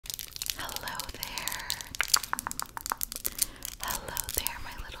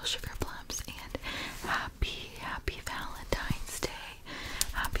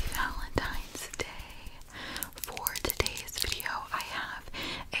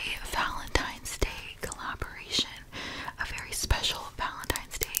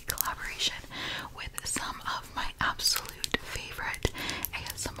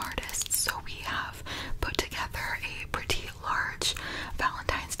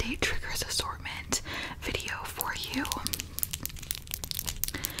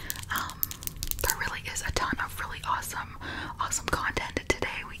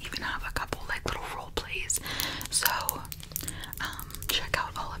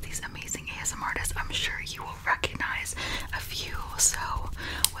ASMR artists, I'm sure you will recognize a few. So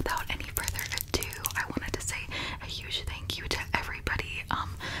without any further ado, I wanted to say a huge thank you to everybody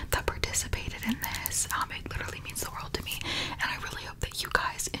that participated in this. It literally means the world to me, and I really hope that you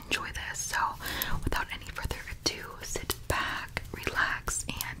guys enjoy this. So without any further ado, sit back, relax,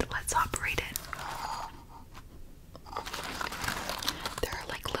 and let's hop right in. There are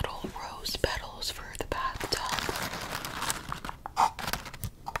like little rose petals for the bathtub.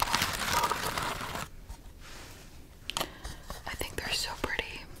 I think they're so pretty.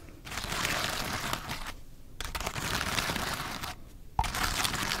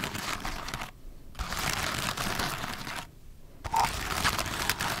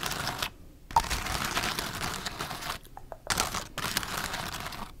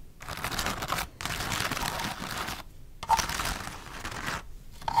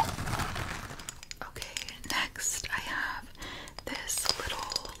 Okay, next I have this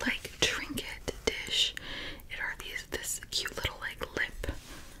little like trinket dish. It are this cute little like lip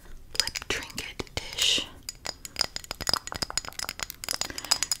trinket dish.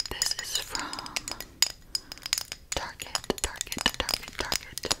 This is from Target.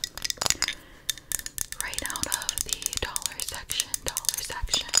 Right out of the dollar section.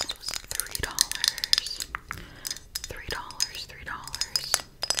 This was $3.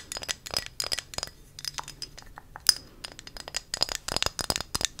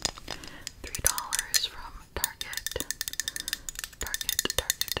 $3 from Target.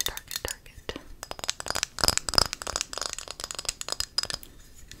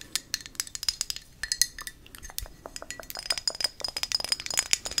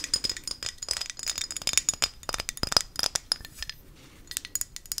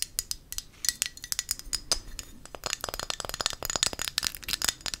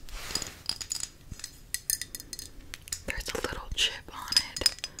 There's a little chip on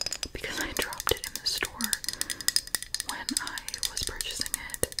it because I dropped it in the store when I was purchasing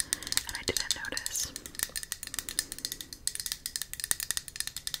it and I didn't notice.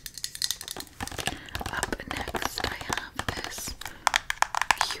 Up next, I have this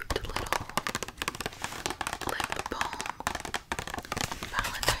cute little lip balm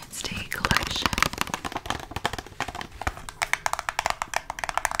Valentine's Day collection.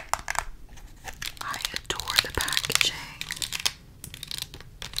 I adore the packaging.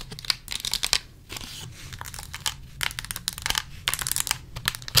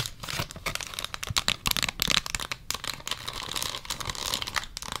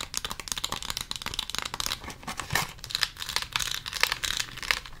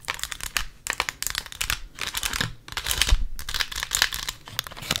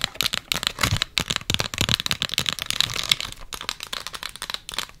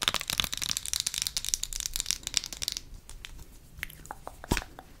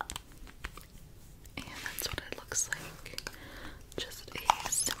 And that's what it looks like. Just a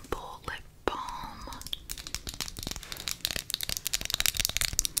simple lip balm.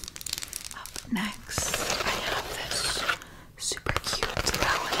 Up next, I have this super cute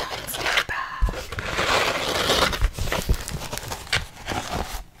Valentine's Day bag.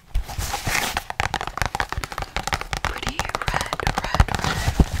 Pretty red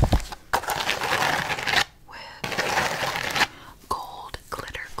with gold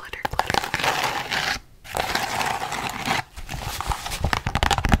glitter.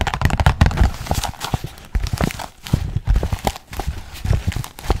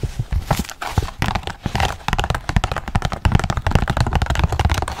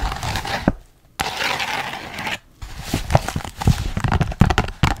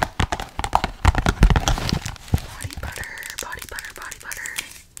 Body butter.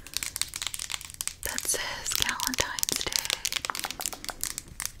 That says Valentine's Day.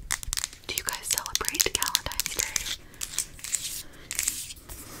 Do you guys celebrate Valentine's Day?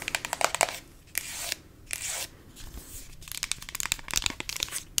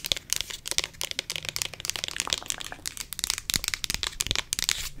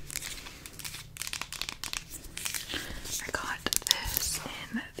 I got this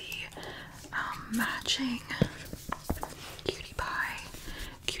in the matching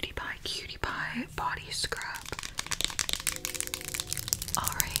Cutie Pie body scrub.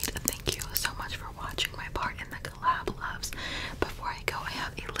 Alright, thank you so much for watching my part in the collab, loves. Before I go, I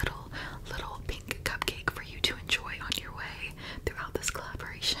have a little pink cupcake for you to enjoy on your way throughout this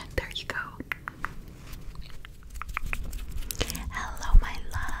collaboration. There you go. Hello, my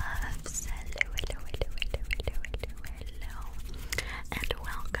loves. Hello. And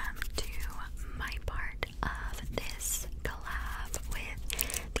welcome to my part of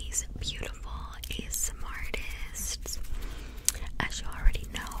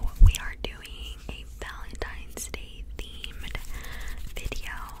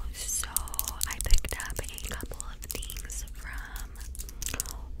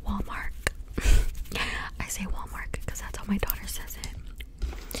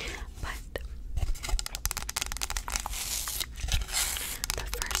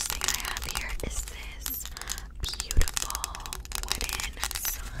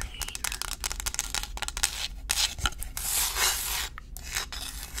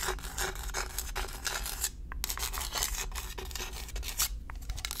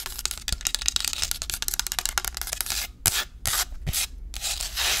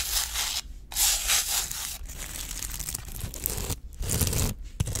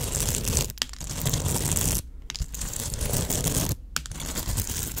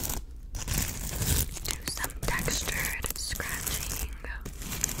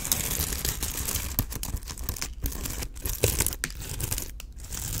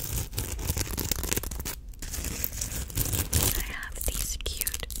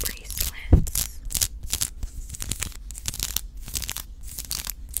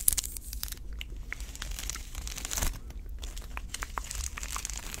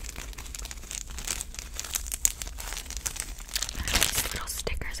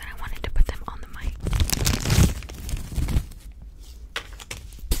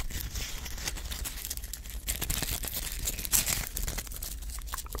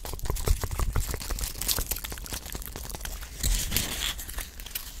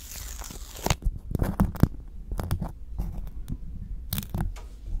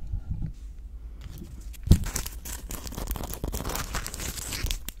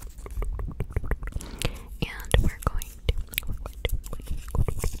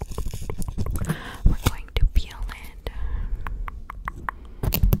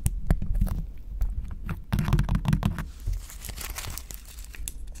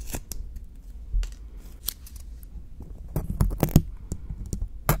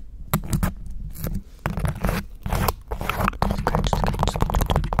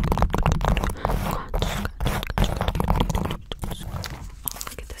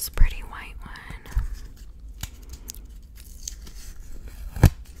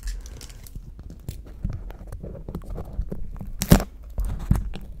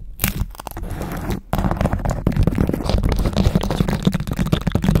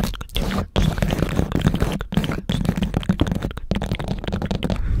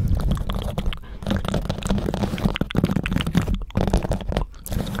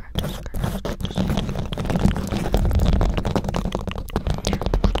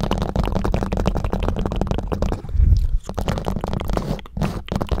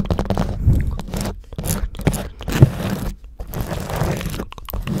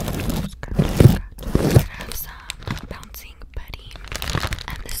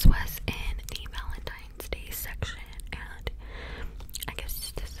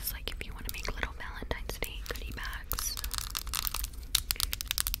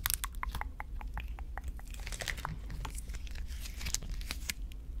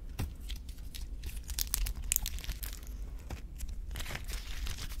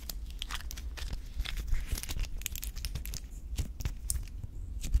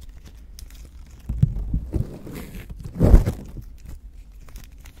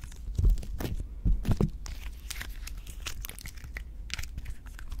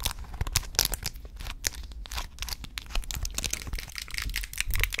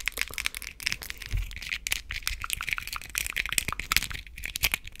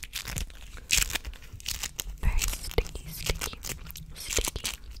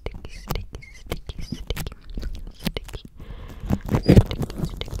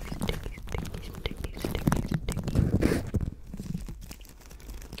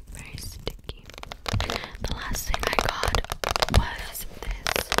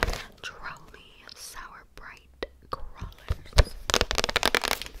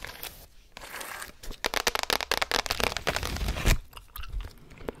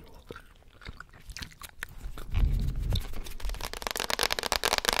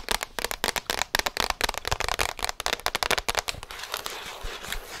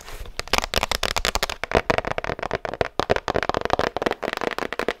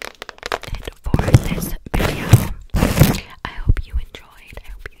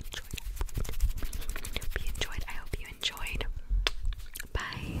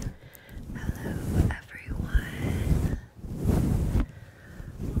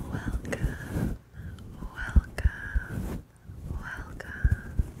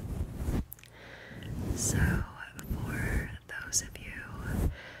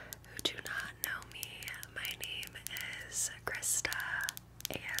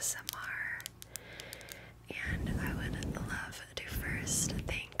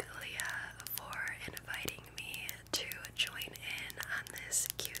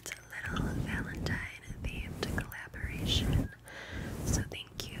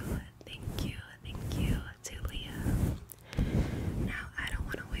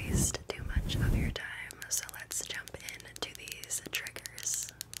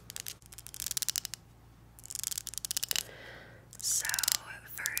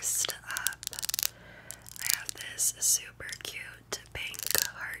this super cute pink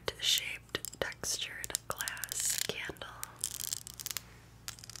heart-shaped textured glass candle.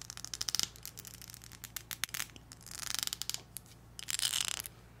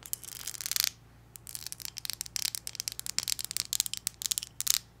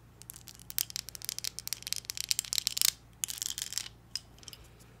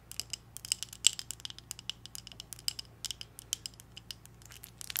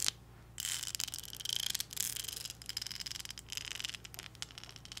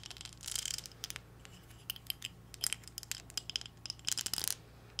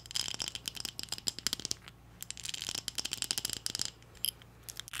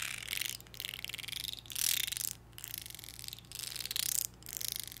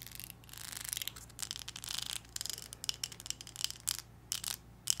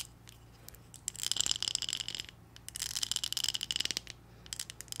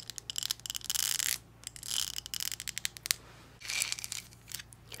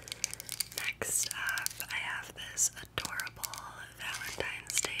 Next up, I have this adorable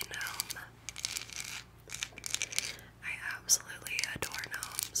Valentine's Day gnome. I absolutely adore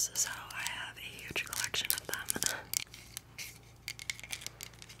gnomes, so I have a huge collection of them.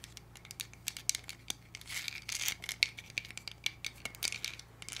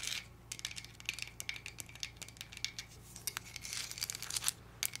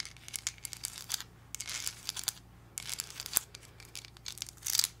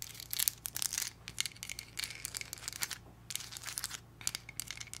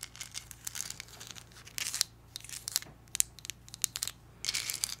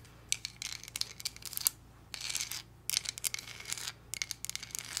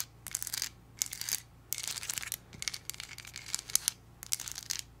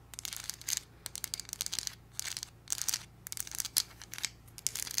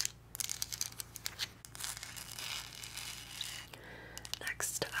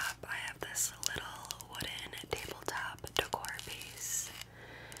 Next up, I have this little wooden tabletop decor piece,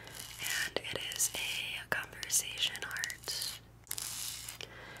 and it is a conversation art,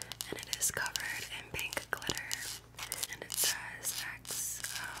 and it is covered in pink glitter, and it says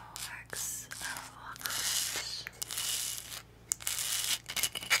XOXO.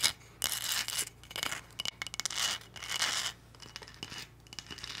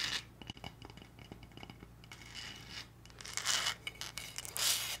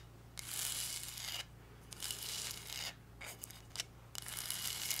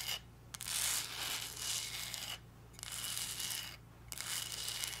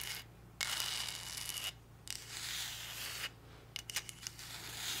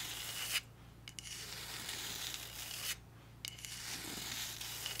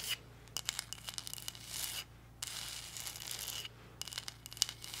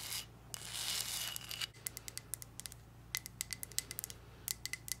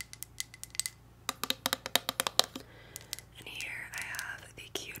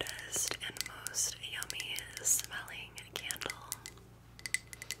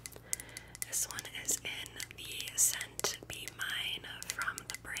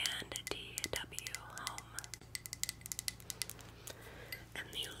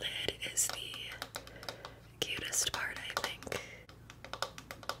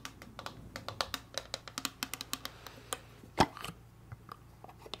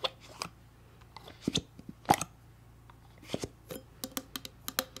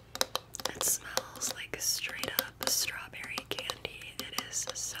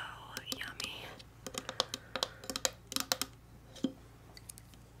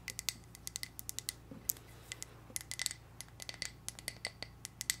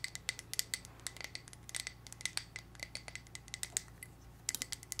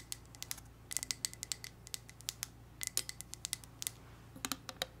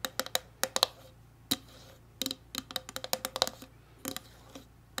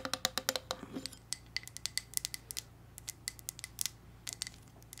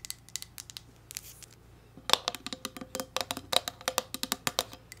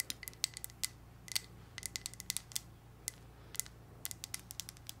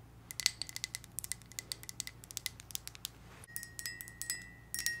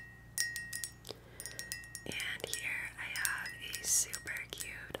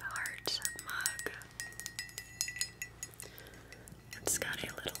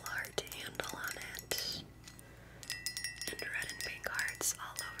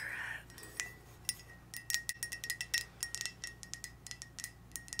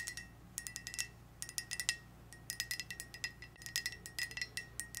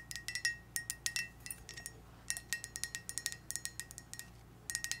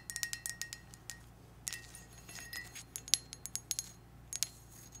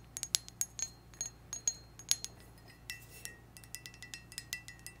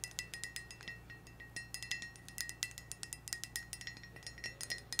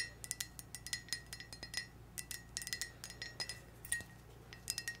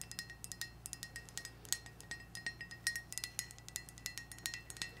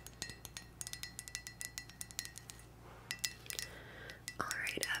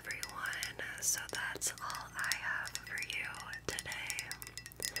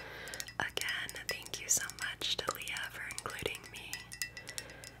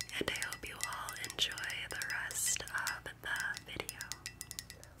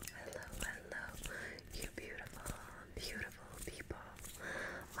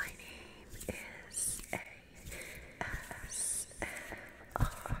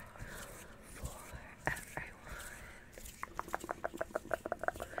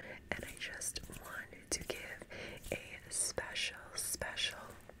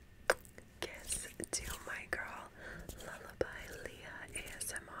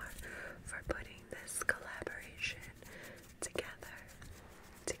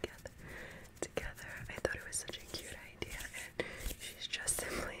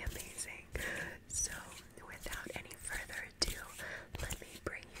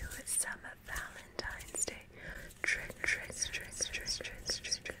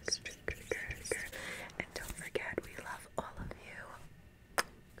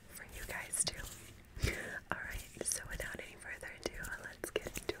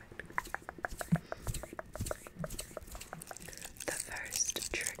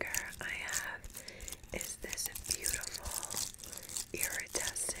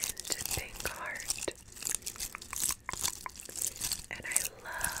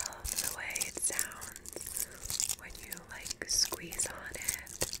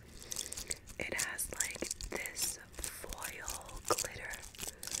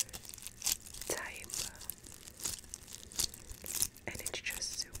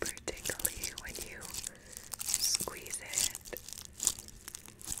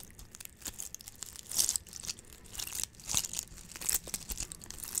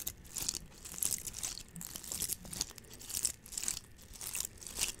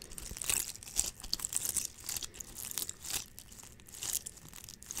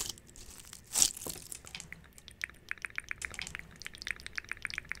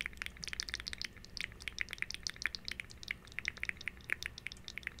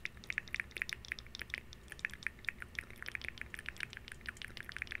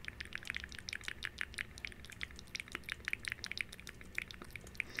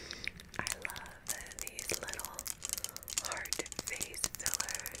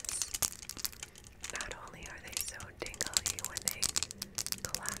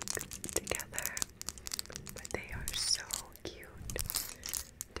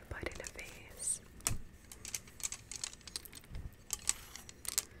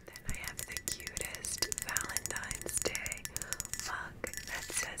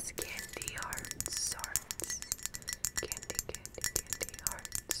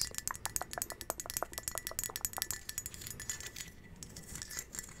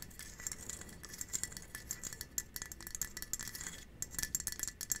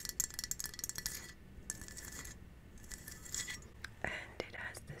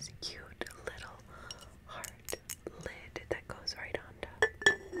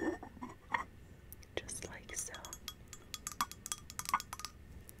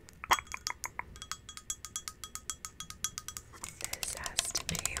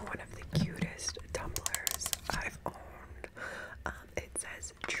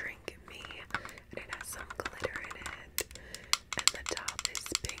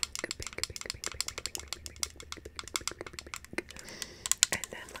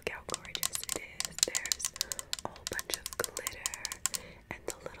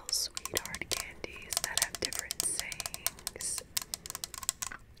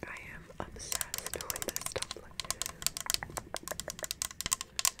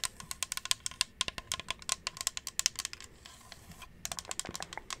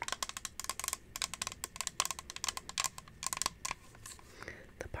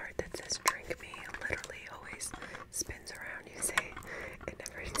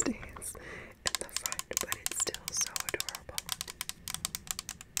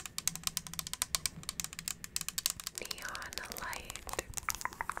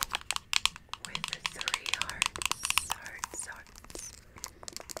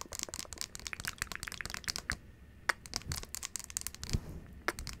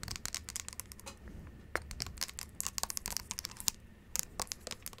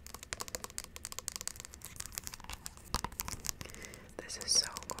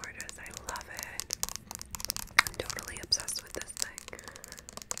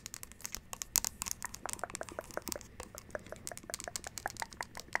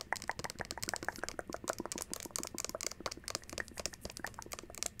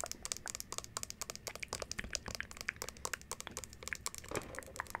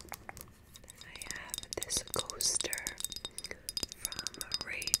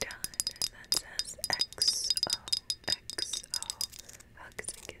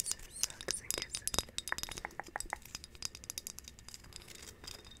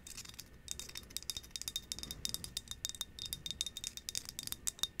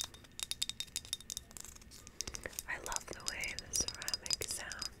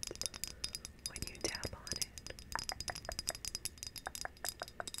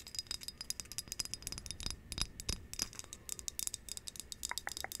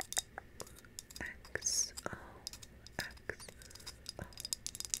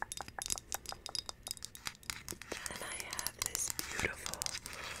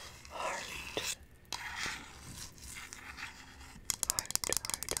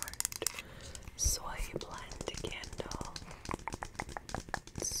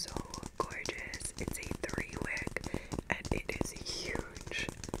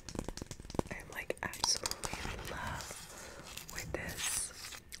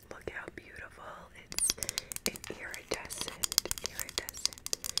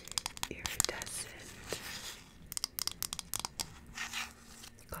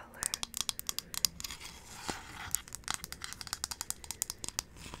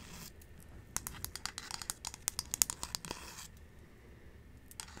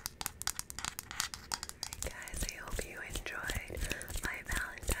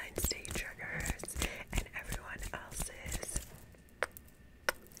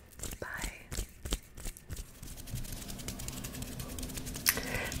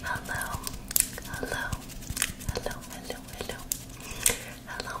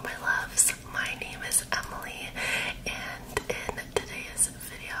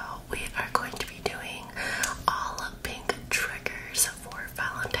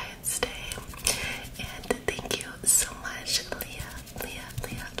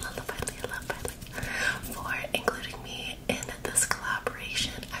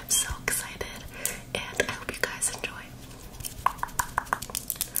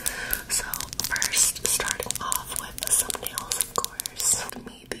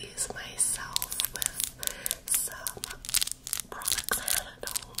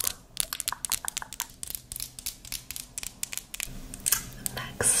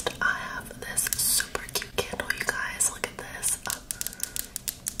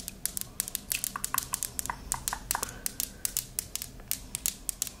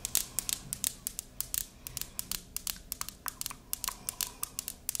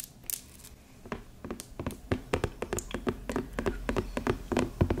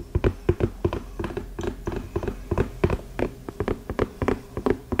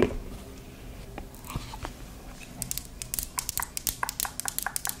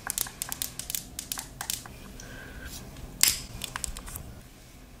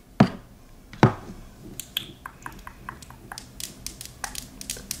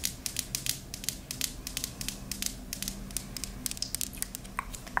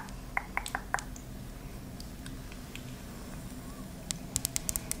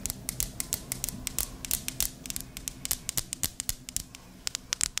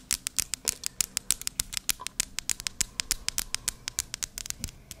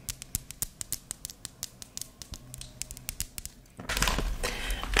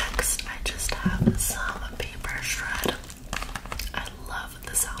 some paper shred. I love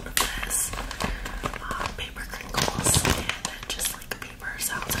the sound of this. Paper crinkles and just like paper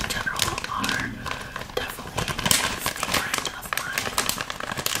sounds in general are definitely a favorite of mine.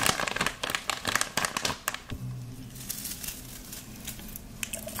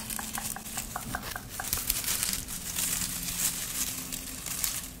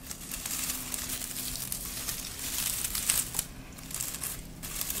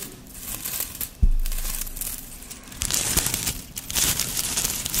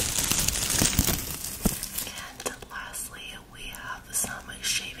 And lastly, we have some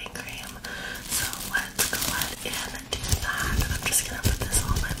shaving cream. So let's go ahead and do that. I'm just gonna put this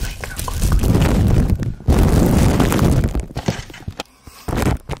on my mic real quickly.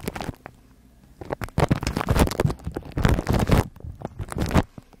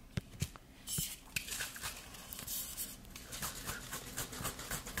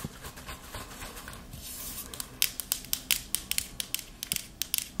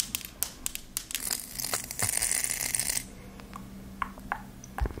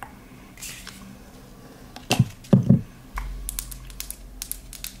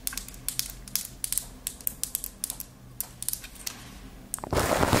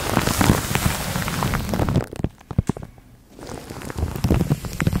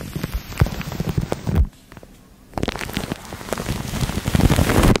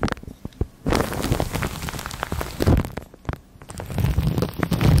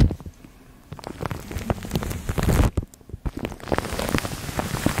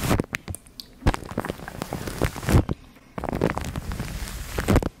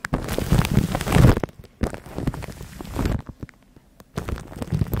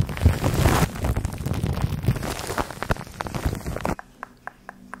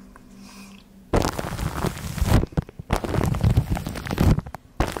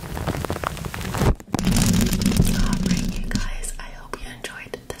 Alright, you guys, I hope you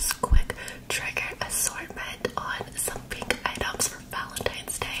enjoyed this quick trigger assortment on some pink items for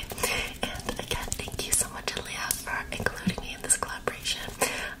Valentine's Day. And again, thank you so much, Aaliyah, for including me in this collaboration.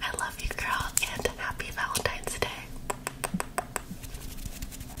 I love you, girl, and happy Valentine's Day.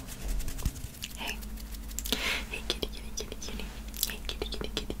 Hey. Hey, kitty, kitty, kitty, kitty. Hey, kitty, kitty,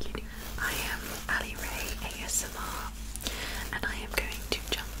 kitty, kitty. I am Ali Ray ASMR, and I am going to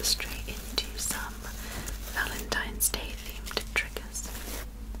jump straight into some Valentine's Day themed triggers.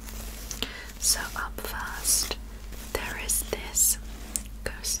 So up first, there is this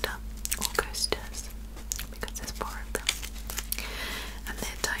coaster, or coasters, because there's 4 of them, and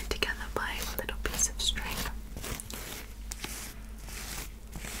they're tied together by a little piece of string.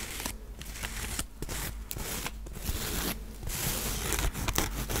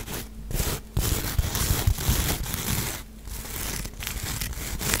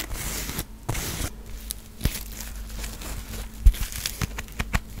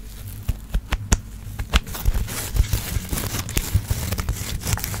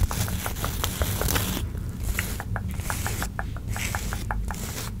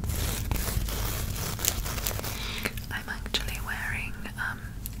 I'm actually wearing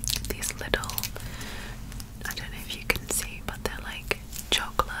these little, I don't know if you can see, but they're like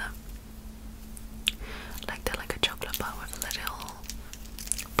chocolate, they're like a chocolate bar with a little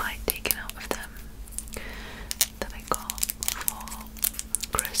bite taken out of them that I got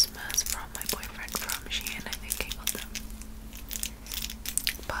for Christmas from my boyfriend from Shein. I think he got them.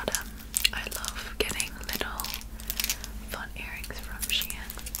 But I love getting little fun earrings from Shein.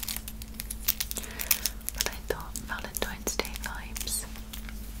 But I thought Valentine's Day vibes.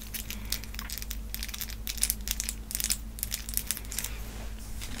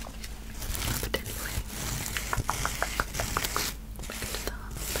 But anyway, look at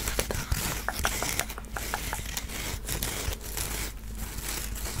that, look at that.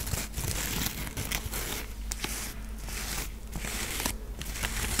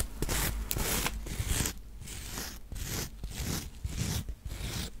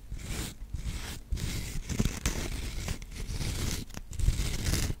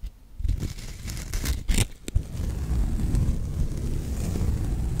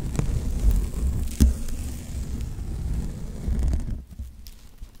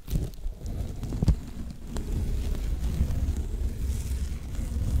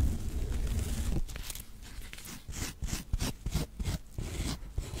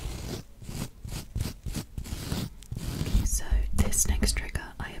 So this next trigger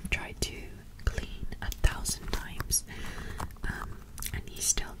I have tried to clean 1,000 times, and he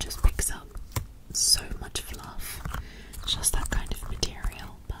still just picks up so much fluff. It's just that kind of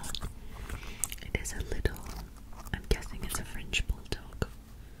material, but it is a little, I'm guessing it's a French bulldog.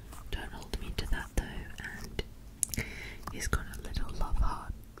 Don't hold me to that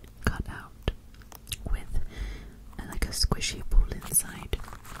side.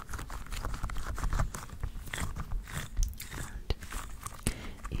 And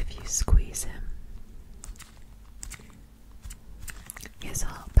if you squeeze him, his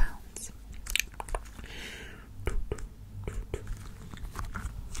heart pounds.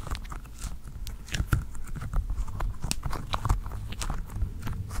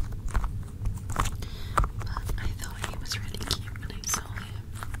 But I thought he was really cute when I saw him.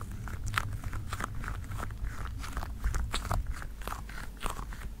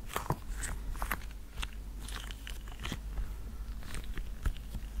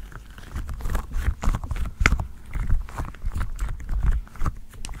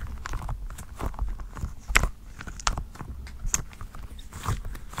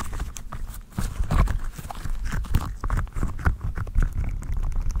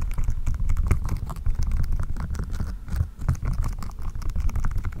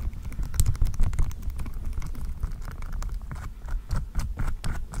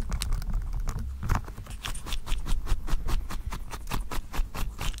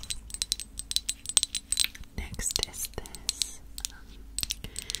 Next is this.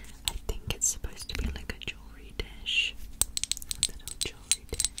 I think it's supposed to be like a jewelry dish. A little jewelry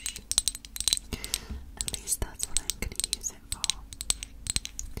dish. At least that's what I'm going to use it for.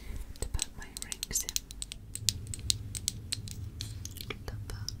 To put my rings in. Love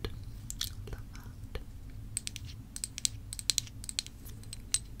that. Love that.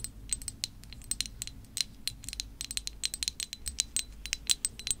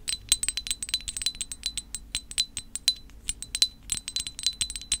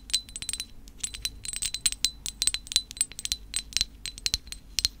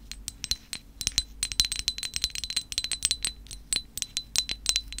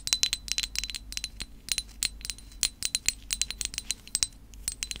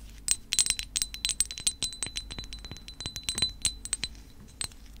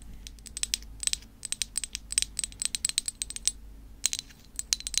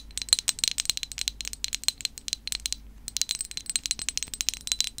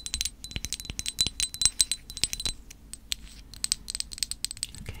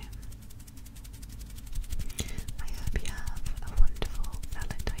 Okay. I hope you have a wonderful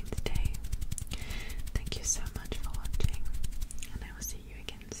Valentine's Day. Thank you so much for watching, and I will see you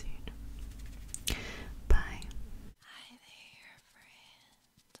again soon. Bye. Hi there,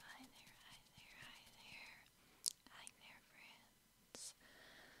 friends. Hi there, hi there, hi there. Hi there, friends.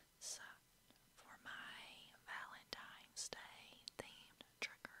 So, for my Valentine's Day themed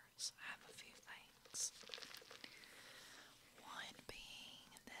triggers, I have a few things. One being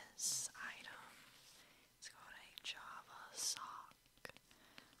this item. It's called a Java sock.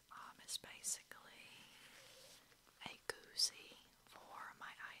 It's basically a koozie for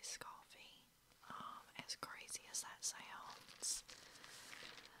my iced coffee. As crazy as that sounds,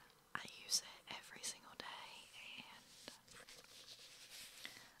 I use it every single day and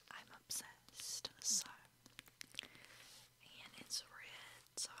I'm obsessed. And it's red,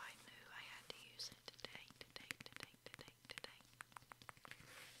 so I knew I had to use it today.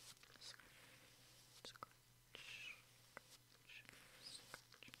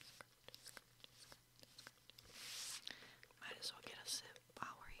 Might as well get a sip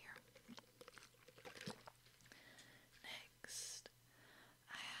while we're here. Next,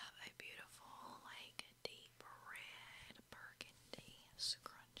 I have a beautiful, like, deep red burgundy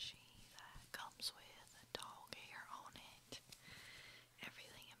scrunchie that comes with dog hair on it.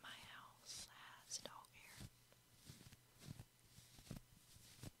 Everything in my house has dog hair.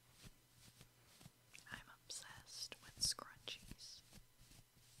 I'm obsessed with scrunchies.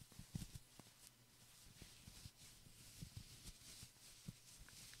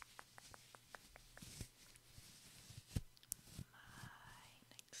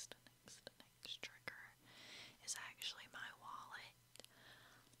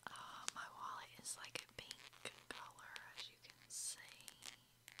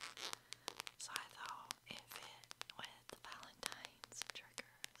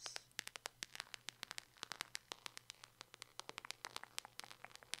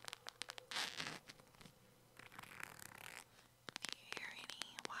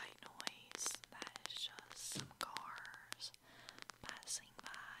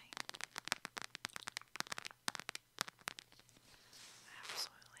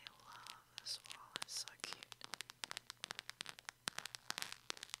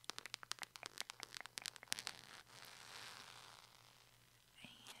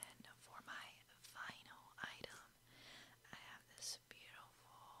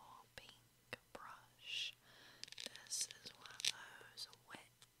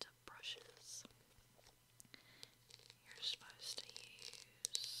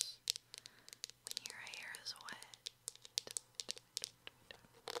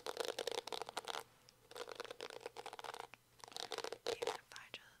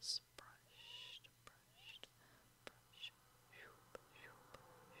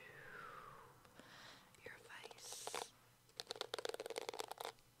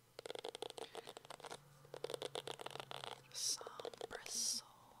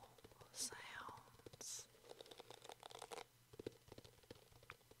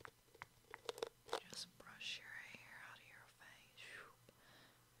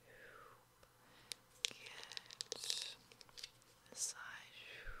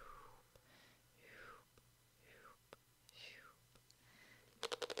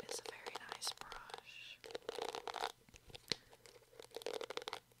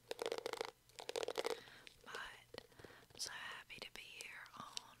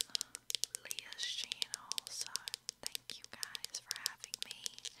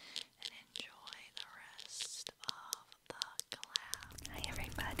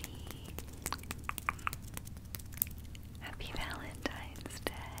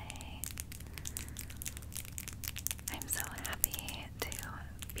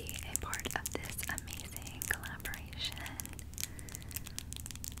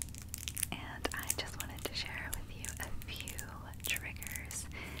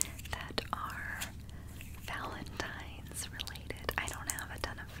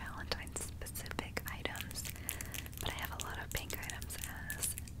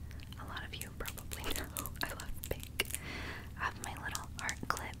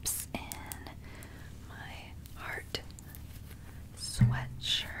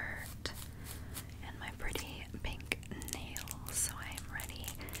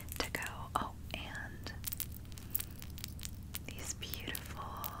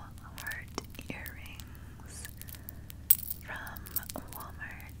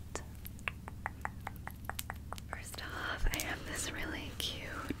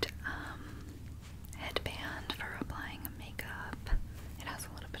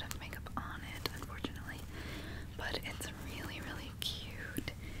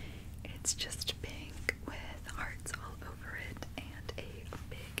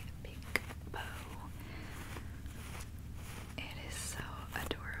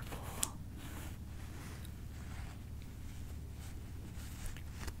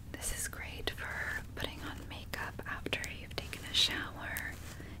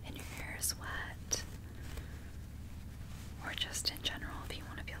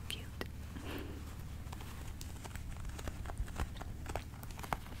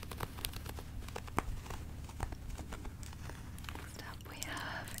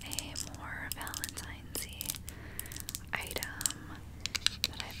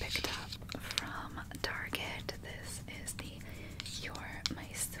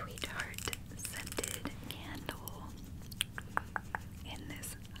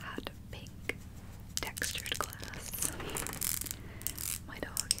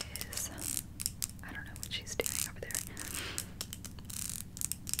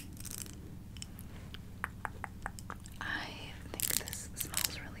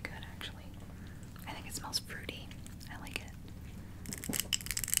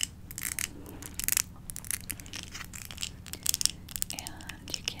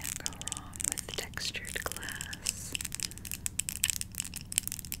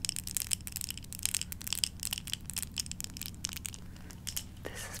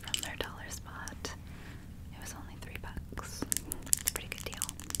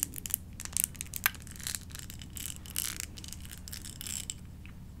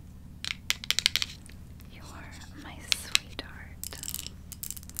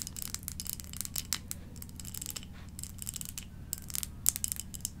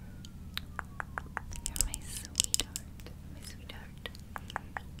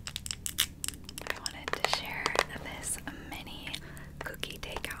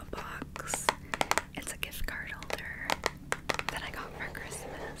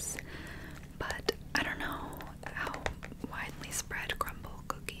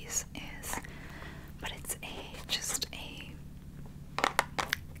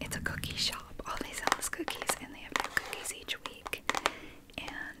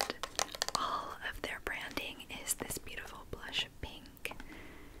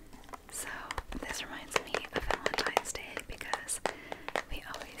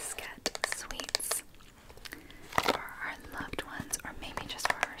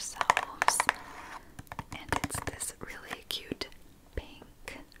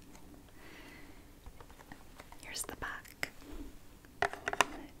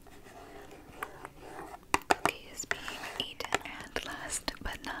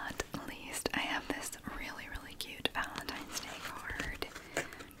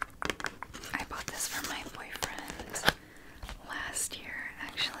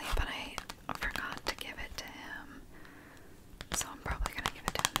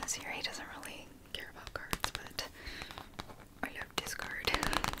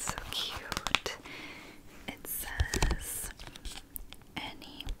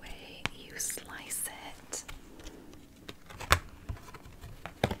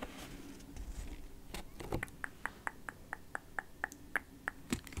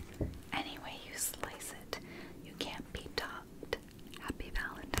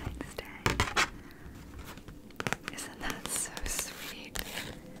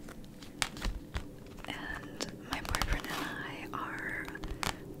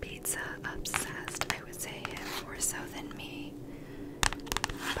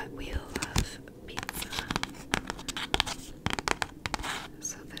 we love pizza.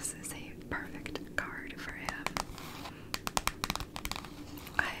 So this is a perfect card for him.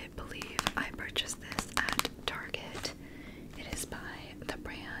 I believe I purchased this at Target. It is by the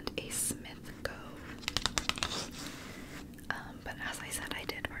brand A Smith Co. But as I said, I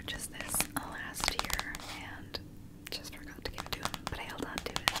did purchase this last year and just forgot to give it to him, but I held on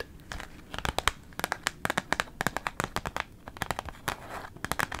to it.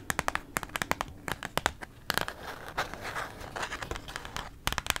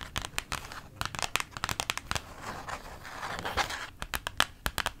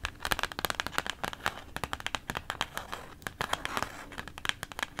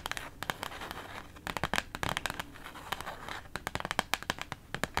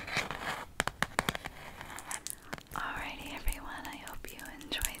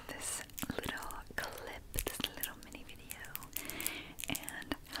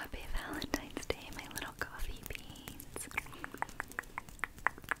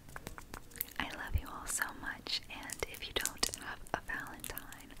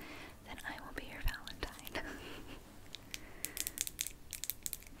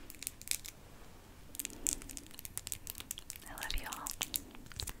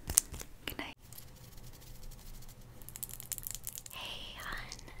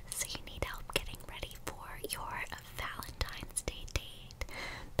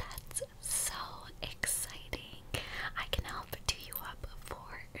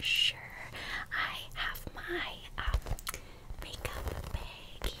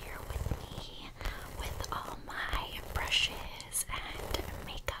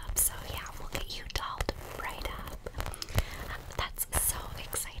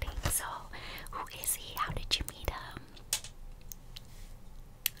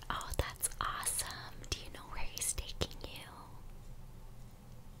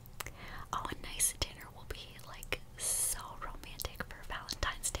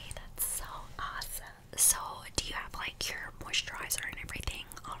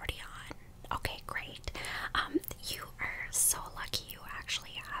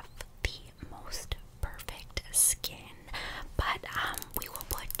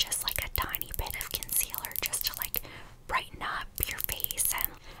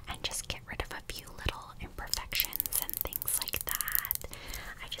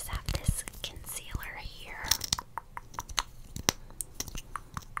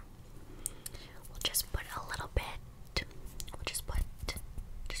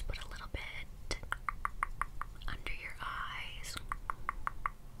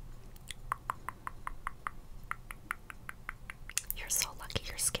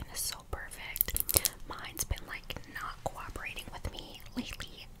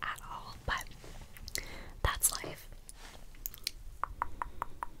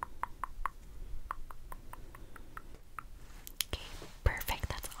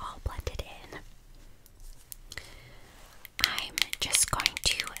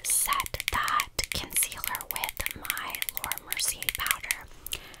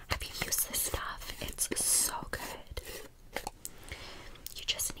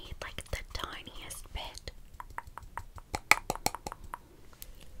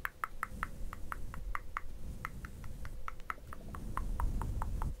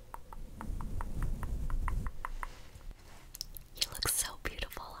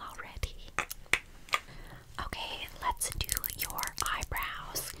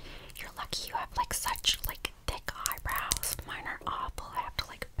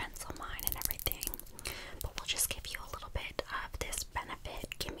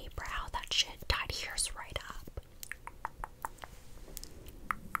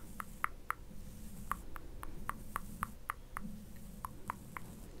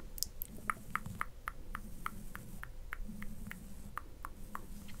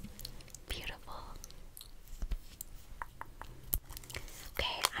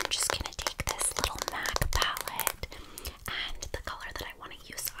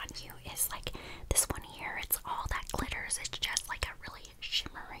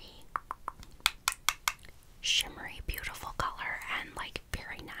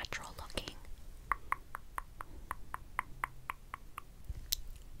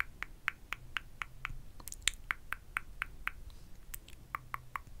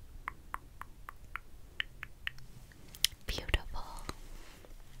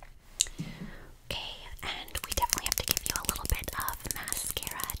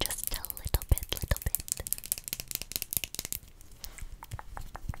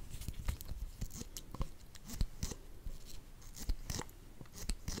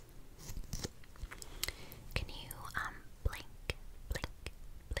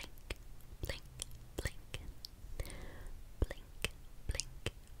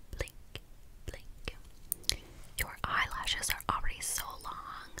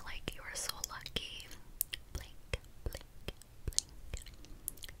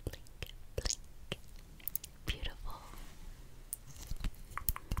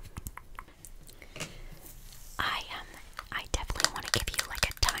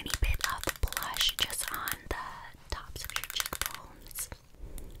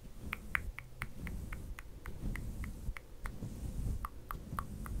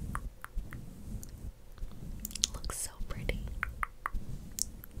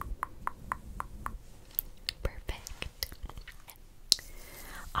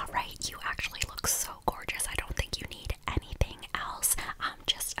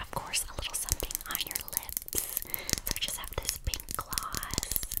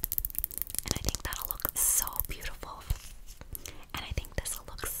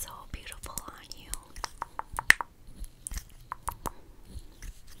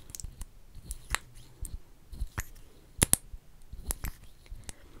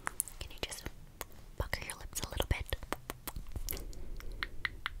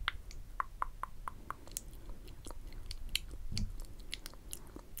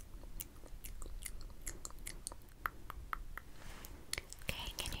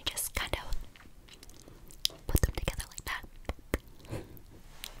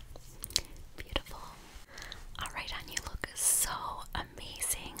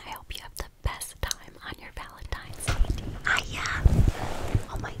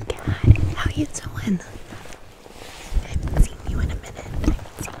 you doing? I haven't seen you in a minute.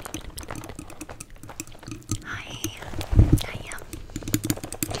 Hi. Hi.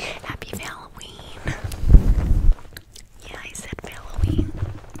 Happy Halloween. Yeah, I said Halloween.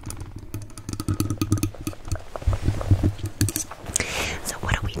 So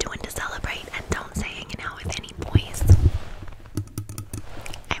what are we doing to celebrate? And don't say hanging out with any boys.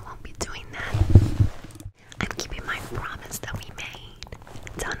 I won't be doing that. I'm keeping my promise that we made.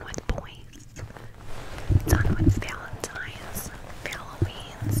 Done with boys. Done with Valentines.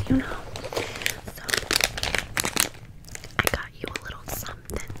 Halloweens, you know. So I got you a little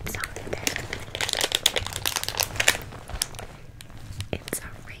something. It's a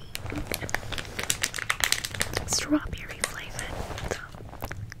ring. Strawberry flavored.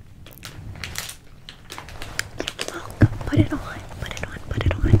 You're welcome. Put it on.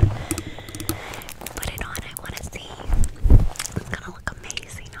 I want to see. It's gonna look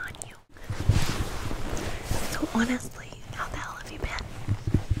amazing on you. So honestly, how the hell have you been?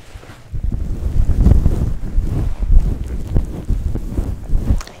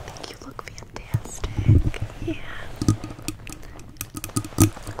 I think you look fantastic. Yeah.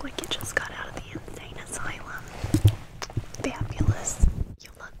 Look like you just got out of the insane asylum. Fabulous. You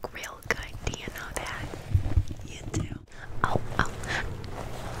look real good. Do you know that? You do. Oh.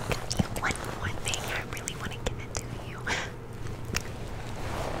 Got you one more thing. I really want to give it to you.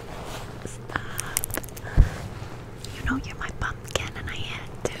 Stop. You know you're my pumpkin and I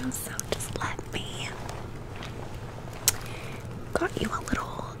had to, so just let me. Got you a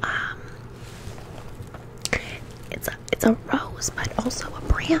little, it's a rose, but also a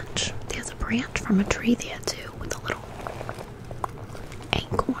branch. There's a branch from a tree there too, with a little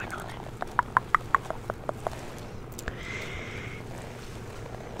acorn on it.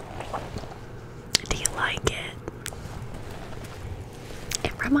 Do you like it?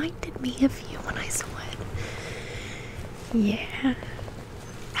 It reminded me of you when I saw it. Yeah.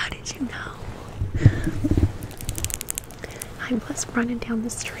 How did you know? I was running down the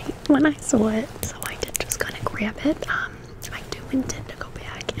street when I saw it, so I did just kind of grab it. I do intend to go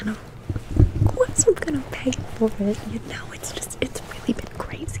back, and of course I'm gonna pay for it. You know, it's really been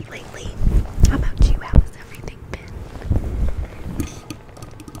crazy lately. How about you? How has everything been?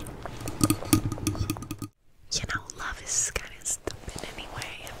 You know, love is kind of stupid anyway.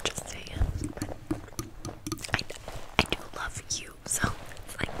 I'm just saying, but I do love you, so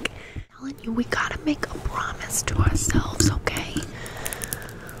it's like I'm telling you, we gotta make a promise to ourselves, okay?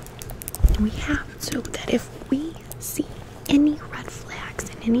 We have to, that if we see any red flags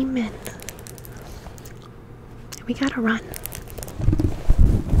in any men, we gotta run.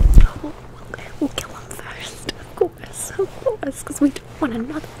 Oh, we'll kill them first, of course, because we don't want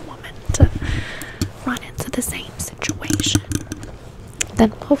another woman to run into the same situation.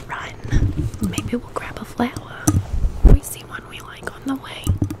 Then we'll run. Maybe we'll grab a flower. We see one we like on the way.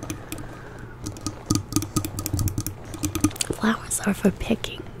 Flowers are for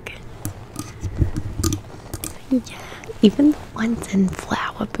picking. Yeah, even the ones in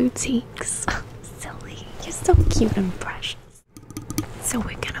flower boutiques. Silly, you're so cute and precious. So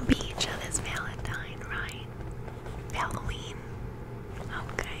we're gonna be each other's Valentine, right? Halloween.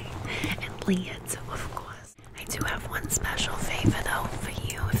 Okay. And Leah too, of course. I do have one special favor though for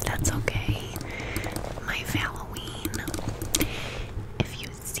you, if that's okay. My Halloween. If you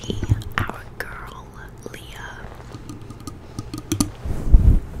see our girl, Leah,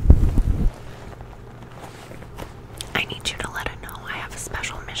 I need you to let her know I have a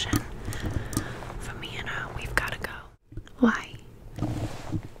special mission. For me and her, we've gotta go. Why?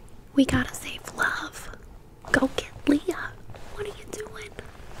 We gotta